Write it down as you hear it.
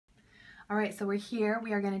All right, so we're here.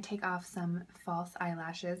 We are going to take off some false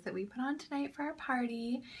eyelashes that we put on tonight for our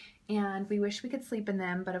party, and we wish we could sleep in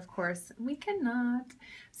them, but of course we cannot.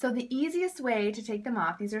 So the easiest way to take them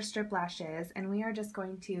off, these are strip lashes, and we are just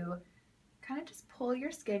going to kind of just pull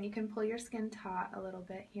your skin. You can pull your skin taut a little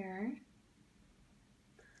bit here,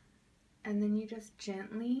 and then you just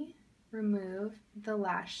gently remove the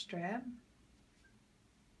lash strip.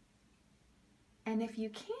 And if you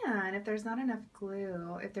can, if there's not enough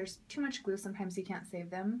glue, if there's too much glue, sometimes you can't save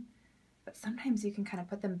them, but sometimes you can kind of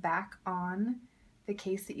put them back on the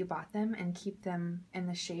case that you bought them and keep them in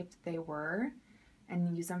the shape that they were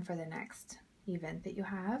and use them for the next event that you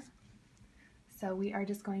have. So we are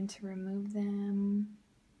just going to remove them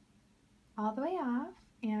all the way off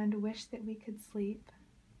and wish that we could sleep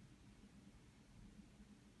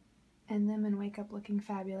in them and wake up looking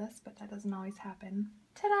fabulous, but that doesn't always happen.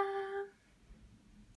 Ta-da!